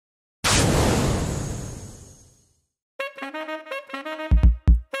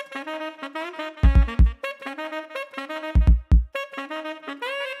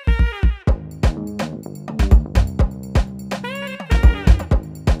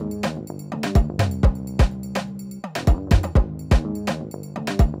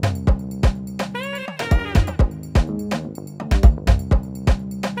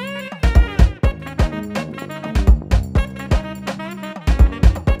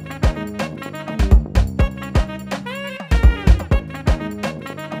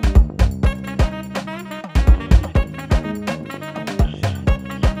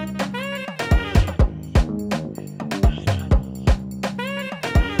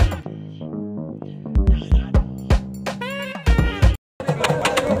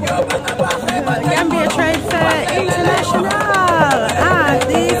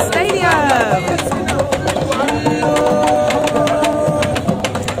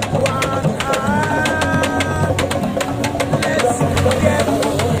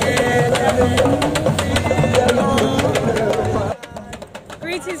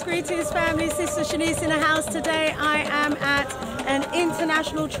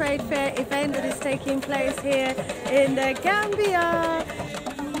international trade fair event that is taking place here in Gambia.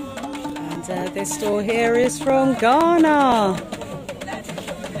 And this store here is from Ghana.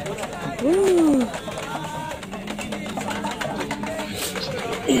 Woo.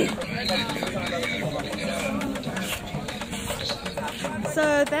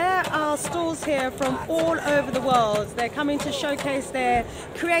 So there are stalls here from all over the world. They're coming to showcase their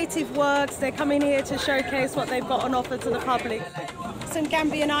creative works. They're coming here to showcase what they've got on offer to the public. Some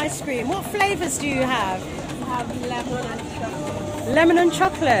Gambian ice cream. What flavours do you have? We have lemon and chocolate. Lemon and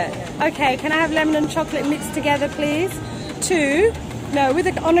chocolate. Okay, can I have lemon and chocolate mixed together, please? 2? No,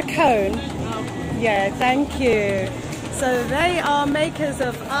 on a cone. Yeah, thank you. So they are makers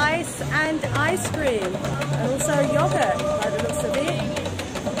of ice and ice cream, and also yogurt by the looks of it.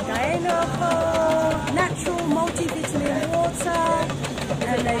 Natural multivitamin water,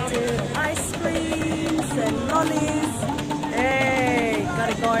 and they do ice creams and lollies. Hey, got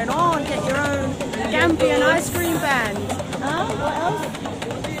it going on. Get your own Gambian ice cream band. Huh? What else?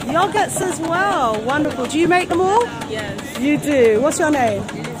 Yogurts as well. Wonderful. Do you make them all? Yes. You do. What's your name?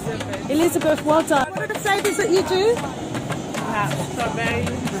 Elizabeth. Elizabeth, well done. What are the flavours that you do? Strawberry,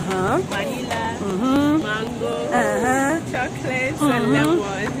 vanilla, mango, chocolate, and lemon.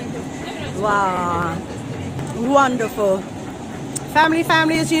 Wow, wonderful. Family,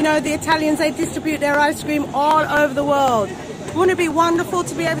 as you know, the Italians, they distribute their ice cream all over the world. Wouldn't it be wonderful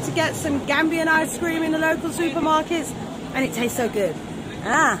to be able to get some Gambian ice cream in the local supermarkets? And it tastes so good.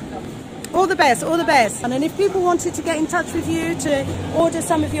 All the best, all the best. And then if people wanted to get in touch with you to order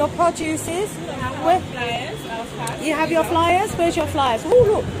some of your produces, where? You have your flyers? Where's your flyers? Ooh,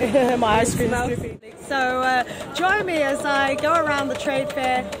 look, my ice cream is dripping. So join me as I go around the trade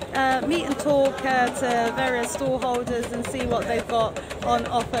fair, meet and talk to various stall holders and see what they've got on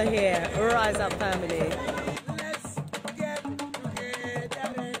offer here. Rise up, family.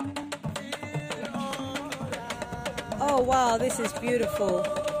 Oh wow, this is beautiful.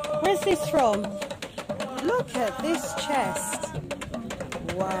 Where's this from? Look at this chest.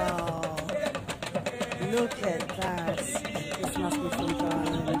 Wow. Look at that. This must be from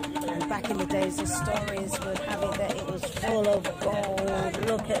Ghana. And back in the days, the stories would have it that it was full of gold.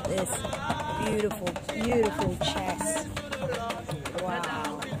 Look at this beautiful, beautiful chest.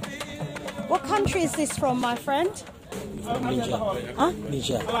 Wow. What country is this from, my friend? Niger. Huh?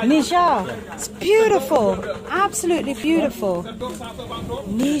 Niger. Niger. It's beautiful. Absolutely beautiful.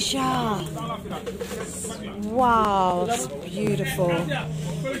 Niger. Wow, it's beautiful.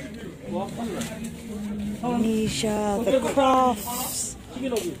 Niger, the crafts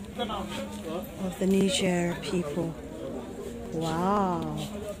of the Niger people. Wow.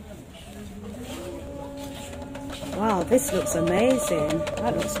 Wow, this looks amazing.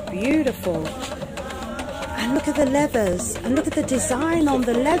 That looks beautiful. And look at the leathers. And look at the design on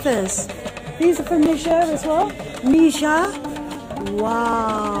the leathers. These are from Niger as well. Niger.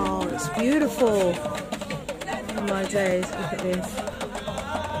 Wow, it's beautiful. Oh my days, look at this.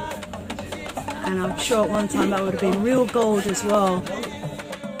 And I'm sure at one time that would have been real gold as well.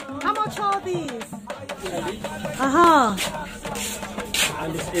 How much are these?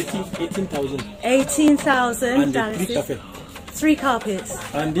 And it's 18,000. 18,000. And the 3 carpet. 3 carpets.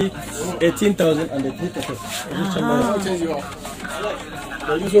 And the 18,000 and the 3 carpet.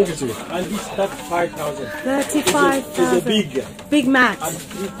 And this 35,000. 35,000. It's a big mat. And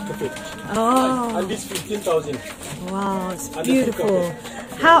 3 carpet. Oh. And this 15,000. Wow, it's beautiful.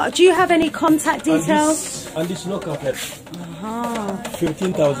 How do you have any contact details? And this no carpet.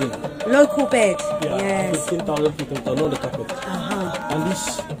 15,000. Local bed. Yeah, yes. 15,000 people on the carpet. And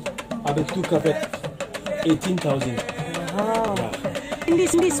this are the 2 carpet. 18,000. Yeah. In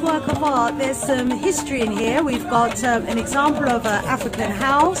this work of art, there's some history in here. We've got an example of an African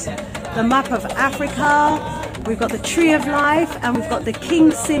house, the map of Africa. We've got the tree of life, and we've got the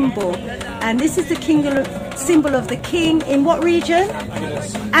king symbol. And this is the symbol of the king in what region?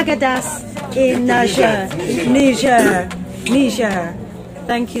 Agadas in Niger.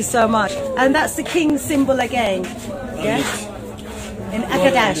 Thank you so much. And that's the king symbol again. Yes? In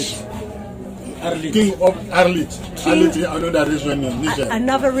Agadas. King of Arlit. Arlit is another region in Niger.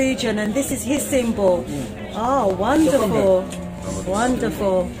 Another region, and this is his symbol. Oh, wonderful.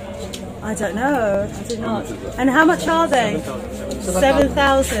 Wonderful. I don't know. I did not. And how much are they?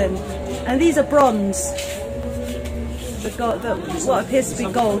 7,000. And these are bronze. What appears to be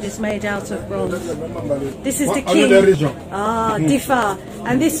gold is made out of bronze. This is the king. Difa.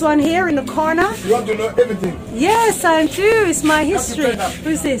 And this one here in the corner. You want to know everything? Yes, I do. It's my history.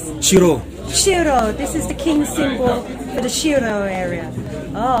 Who's this? Shiro. Shiro. This is the king symbol for the Shiro area.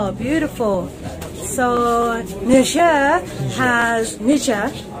 Oh, beautiful. So Niger has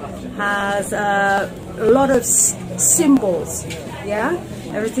a lot of symbols. Yeah,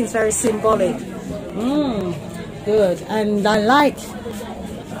 everything's very symbolic. Good, and I like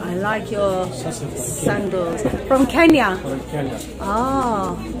your sandals from Kenya. From Kenya.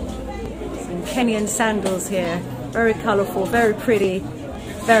 Ah, some Kenyan sandals here. Very colourful, very pretty,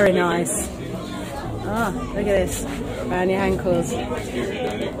 very nice. Ah, look at this around your ankles.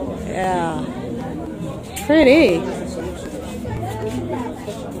 Yeah, pretty.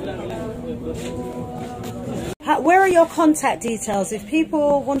 Where are your contact details? If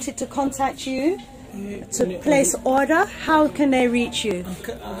people wanted to contact you to place order, how can they reach you?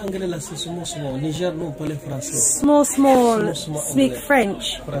 Small, speak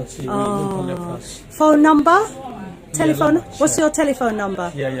French. Oh. Phone number? Telephone? What's your telephone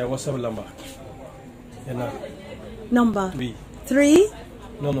number? Yeah, what's your number? Number? Oui. 3?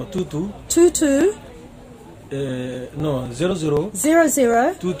 No, 22. 22? No, 00.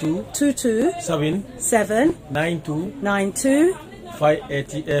 00? 22. 22? 7. 92?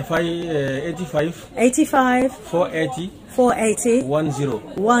 85. 85? 480. 480? 10.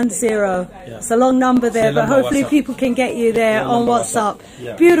 Yeah. It's a long number there, but hopefully people can get you there on WhatsApp.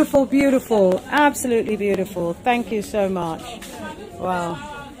 Yeah. Beautiful, beautiful. Absolutely beautiful. Thank you so much. Wow.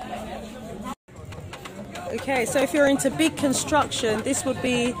 Okay, so if you're into big construction, this would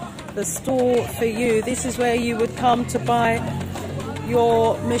be the store for you. This is where you would come to buy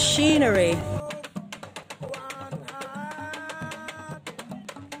your machinery.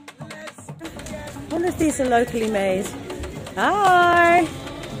 I wonder if these are locally made. Hi!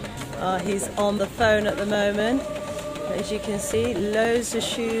 He's on the phone at the moment. As you can see, loads of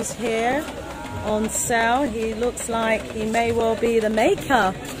shoes here on sale. He looks like he may well be the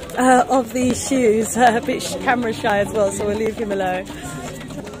maker of these shoes. A bit camera shy as well, so we'll leave him alone.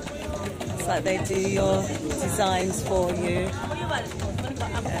 It's like they do your designs for you.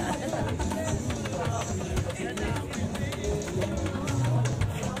 Yeah.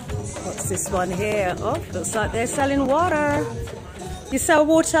 What's this one here? Oh, looks like they're selling water. You sell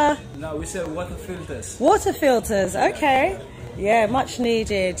water? No, we sell water filters. Water filters, okay. Yeah, much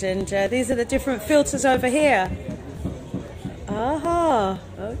needed. And these are the different filters over here. Aha,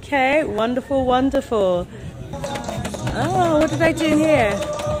 okay, wonderful, wonderful. Oh, what are they doing here?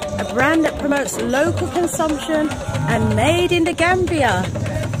 A brand that promotes local consumption and made in the Gambia.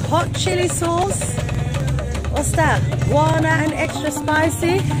 Hot chili sauce. What's that? Guana and extra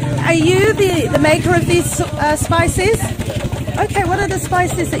spicy. Are you the maker of these spices? Okay, what are the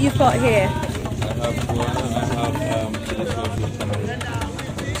spices that you've got here? I have guana, I have chili sauce with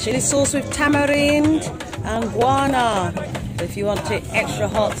tamarind. Chili sauce with tamarind and guana. If you want it extra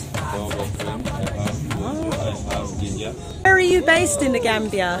hot. Where are you based in the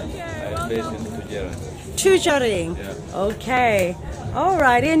Gambia? I'm based in Tujaring. Yeah. Okay. All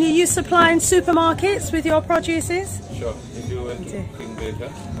right. And you supplying supermarkets with your produces? Sure. If you went to King Baker.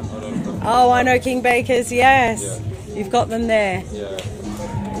 Oh, I know King Baker's, yes. Yeah. You've got them there. Yeah.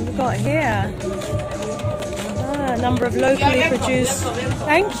 We've got here a number of locally produced.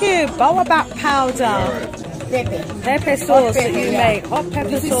 Thank you. Baobab powder. Pepper sauce that you make. Hot pepper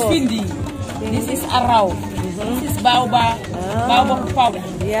sauce. This is Findi. This is Arau. This is Baobab. Baobab powder.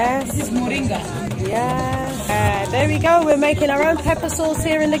 Yes. This is Moringa. Yes. There we go. We're making our own pepper sauce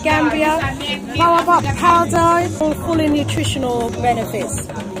here in the Gambia. Baobab powder. Full in nutritional benefits.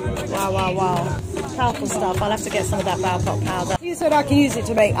 Wow, wow, wow. Powerful stuff. I'll have to get some of that baobab powder. You said I can use it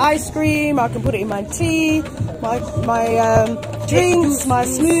to make ice cream. I can put it in my tea, my drinks, my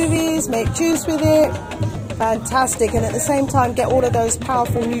smoothies, make juice with it. Fantastic. And at the same time get all of those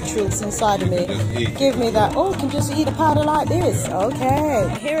powerful nutrients inside of me. Give me that. Oh, you can just eat a powder like this. Okay.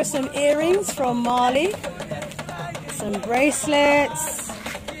 Here are some earrings from Mali. Some bracelets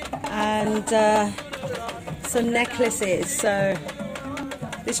and some necklaces. So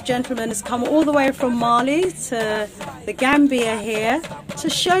this gentleman has come all the way from Mali to the Gambia here to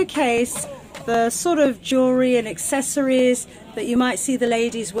showcase the sort of jewelry and accessories that you might see the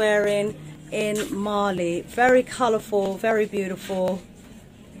ladies wearing in Mali. Very colourful, very beautiful,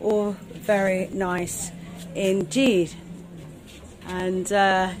 or very nice indeed. And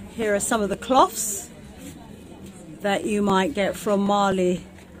here are some of the cloths that you might get from Mali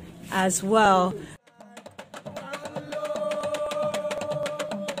as well.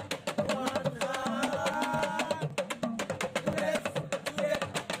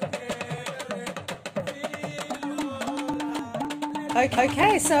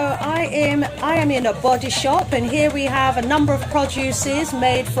 Okay, so I am in a body shop, and here we have a number of produces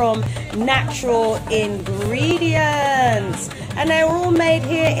made from natural ingredients, and they're all made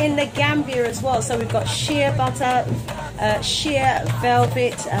here in the Gambia as well. So we've got shea butter, sheer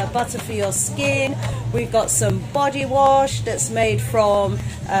velvet butter for your skin. We've got some body wash that's made from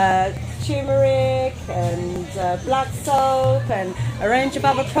turmeric and black soap and a range of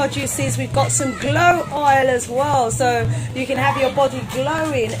other produces. We've got some glow oil as well, so you can have your body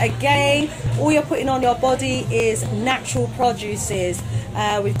glowing. Again, all you're putting on your body is natural produces.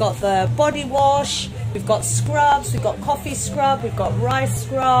 We've got the body wash, we've got scrubs, we've got coffee scrub, we've got rice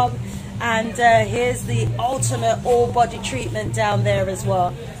scrub, and here's the ultimate all body treatment down there as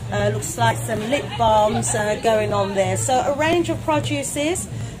well. Looks like some lip balms going on there. So a range of produces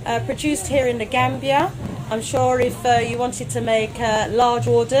produced here in the Gambia. I'm sure if you wanted to make large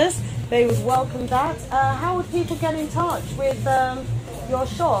orders, they would welcome that. How would people get in touch with your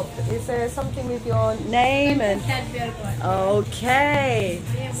shop? Is there something with your name? And okay,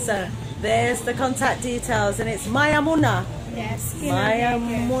 so there's the contact details, and it's Maya Muna. Yes. Maya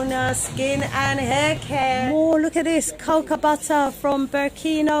Muna Skin and Hair Care. Oh, look at this cocoa butter from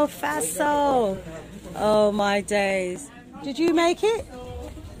Burkina Faso. Oh my days. Did you make it?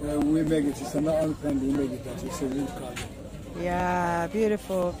 We make it. It's not unplanned. We make it. It's a wood carving. Yeah,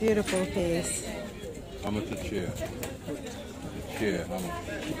 beautiful, beautiful piece. How much a chair? The chair, how much?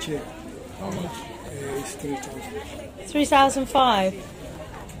 The chair. How much? It's 3,000. 3,005.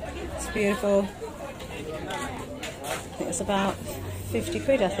 It's beautiful. I think it's about 50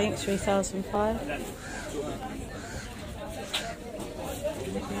 quid, I think, 3,005.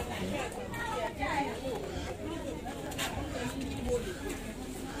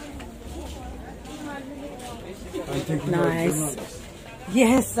 Nice.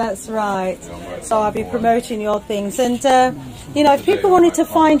 Yes, that's right. So I'll be promoting your things. And, you know, if people wanted to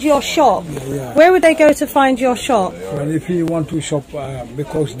find your shop, where would they go to find your shop? Well, if you want to shop,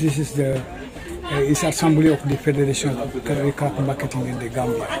 because this is the it's assembly of the Federation of Craft Marketing in the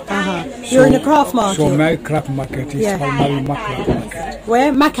Gambia. So, you're in the craft market? So my craft market is Palmari Craft Market.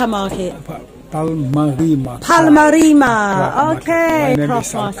 Where? Maka Market? Palmarima. Palmarima. Okay. My name Craft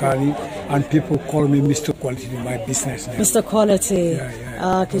is market. Alkali, and people call me Mr. Quality in my business name. Mr. Quality.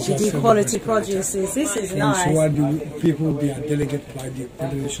 Yeah. Because you do quality produces. This is nice. So the people they are delegated by the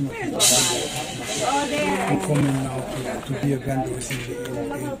Federation of Gambia to come in now to be a vendors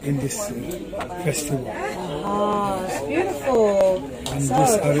in this festival. Oh, it's beautiful. And so,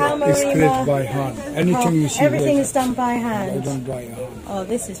 this is created by hand. Anything you see, everything is done by hand. Done by hand. Oh,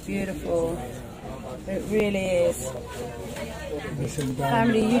 this is beautiful. It really is.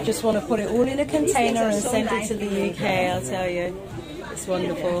 Family, you just want to put it all in a container and send it to the UK, I'll tell you. It's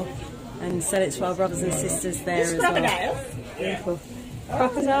wonderful. And sell it to our brothers and sisters there as well. Beautiful.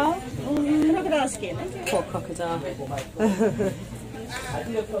 Crocodile? Crocodile skin. Poor crocodile.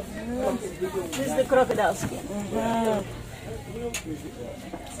 This is the crocodile skin.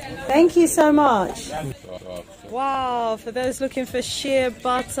 Thank you so much. Wow, for those looking for shea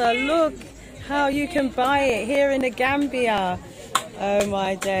butter, look how you can buy it here in the Gambia. Oh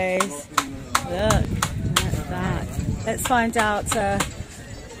my days. Look at that. Let's find out a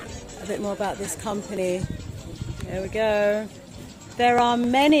bit more about this company. There we go. There are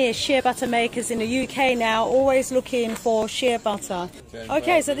many shea butter makers in the UK now, always looking for shea butter.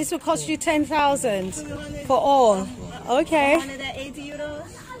 Okay, so this will cost you 10,000 for all. Okay. 180 euros.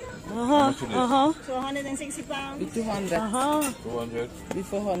 So 160 pounds. 200. 200.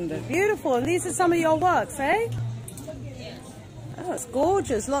 400. Beautiful. And these are some of your works, eh? Oh, it's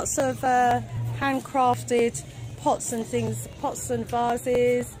gorgeous. Lots of handcrafted pots and things, pots and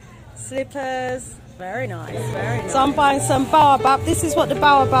vases, slippers. Very nice, very nice. So I'm buying some baobab. This is what the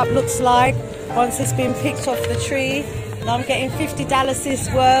baobab looks like once it's been picked off the tree. And I'm getting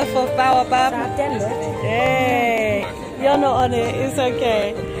 $50 worth of baobab. Hey, you're not on it, it's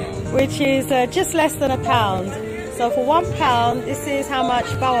okay. Which is just less than £1. So for £1, this is how much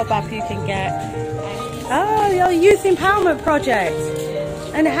baobab you can get. Oh, your youth empowerment project.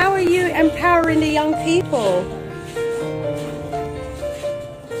 And how are you empowering the young people?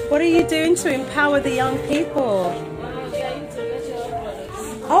 What are you doing to empower the young people?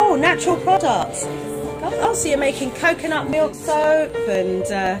 Oh, natural products. Oh, so you're making coconut milk soap and...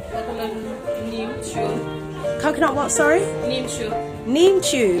 Neem tube. coconut what, sorry? Neem tube. Neem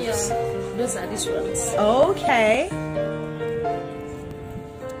tubes? Yes. Those are these ones. Okay.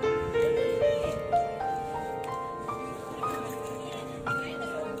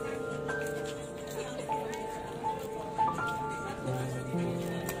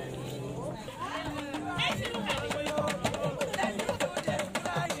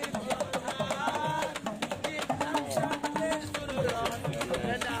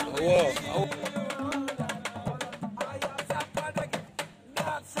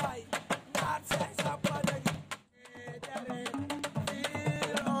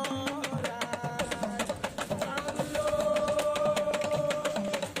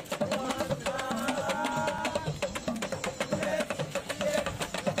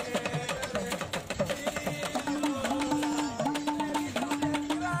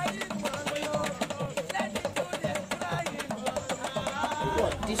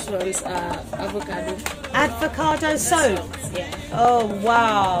 these ones are avocado. Avocado soap. Yeah. Oh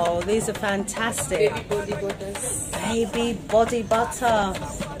wow, these are fantastic. Baby body butters. Baby body butter,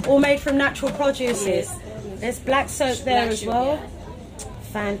 all made from natural produces. Yes. There's black soap there Black as sugar, well. yeah.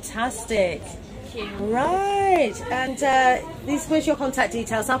 Fantastic. Okay. Right, and where's your contact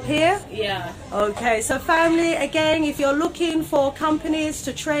details up here? Yeah. Okay, so family, again, if you're looking for companies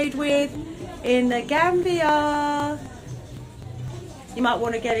to trade with in the Gambia, you might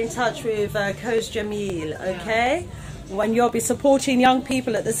want to get in touch with Coach Jamil, okay? When you'll be supporting young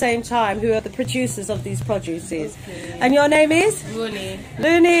people at the same time who are the producers of these produces. Okay. And your name is? Looney.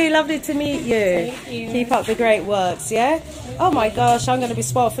 Looney, lovely to meet you. Thank you. Keep up the great works, yeah? Oh my gosh, I'm going to be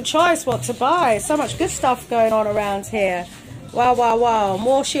spoiled for choice what to buy. So much good stuff going on around here. Wow, wow, wow.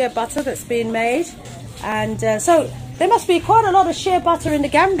 More shea butter that's been made. And so there must be quite a lot of shea butter in the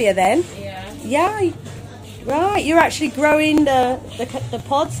Gambia then. Yeah. Yeah, right. You're actually growing the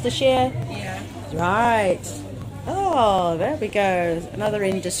pods, the shea. Yeah. Right. Oh, there we go. Another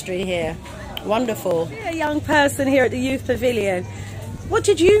industry here. Wonderful. A young person here at the Youth Pavilion. What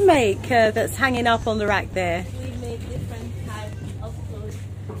did you make that's hanging up on the rack there? We make different types of clothes.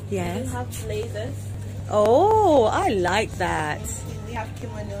 Yes. We have blazers. Oh, I like that. We have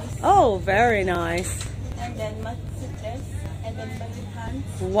kimonos. Oh, very nice. And then maxi dress. And then baggy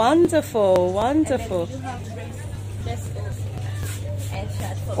pants. Wonderful, wonderful. And then we have dress also. And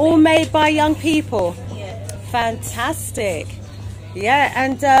shirt for All men. made by young people. Yeah. Fantastic. Yeah,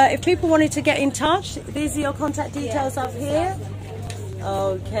 and if people wanted to get in touch, these are your contact details up here.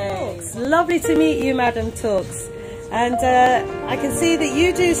 Okay. It's lovely to meet you, Madam Tooks. And I can see that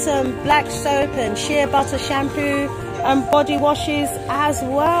you do some black soap and shea butter shampoo and body washes as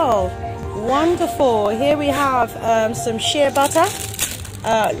well. Wonderful. Here we have some shea butter.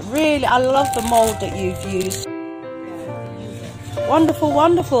 Really, I love the mold that you've used. Wonderful,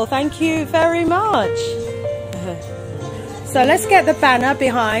 wonderful. Thank you very much. So let's get the banner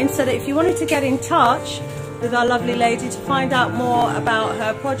behind so that if you wanted to get in touch with our lovely lady to find out more about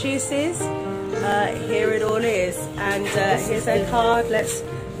her produces, here it all is. And here's her card. Let's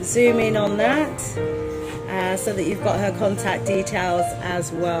zoom in on that so that you've got her contact details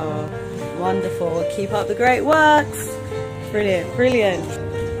as well. Wonderful. Keep up the great works. Brilliant, brilliant.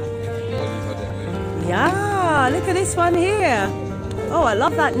 Yeah, look at this one here. Oh, I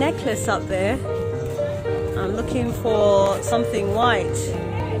love that necklace up there. I'm looking for something white.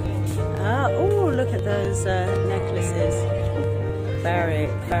 Oh, look at those necklaces. Very,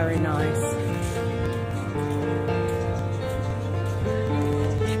 very nice.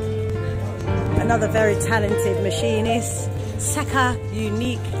 Another very talented machinist, Saka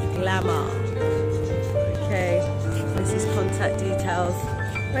Unique Glamour. Okay, this is contact details.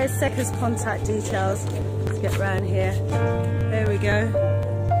 Where's Saka's contact details? Let's get round here. There we go.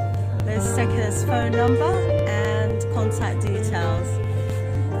 There's Seka's phone number and contact details.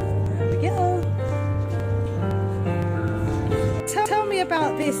 There we go. Tell me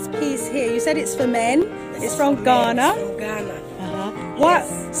about this piece here. You said it's for men. It's from Ghana. From Ghana. What?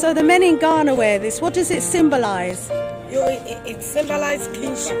 So the men in Ghana wear this. What does it symbolize? It symbolizes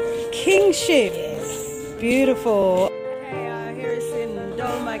kingship. Kingship. Yes. Beautiful. Here it's in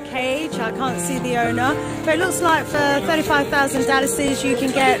Doma Cage. I can't see the owner, but it looks like for $35,000 you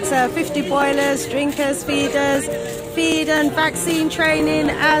can get 50 boilers, drinkers, feeders, feed and vaccine training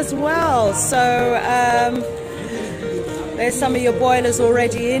as well. So there's some of your boilers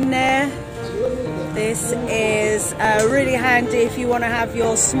already in there. This is really handy if you want to have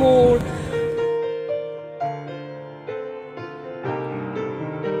your small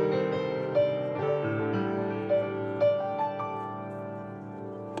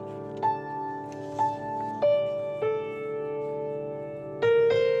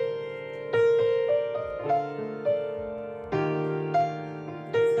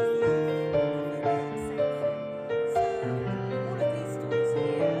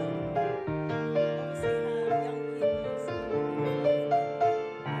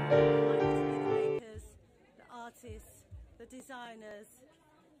the designers,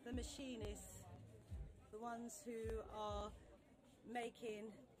 the machinists, the ones who are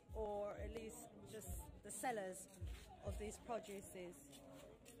making, or at least just the sellers of these produces.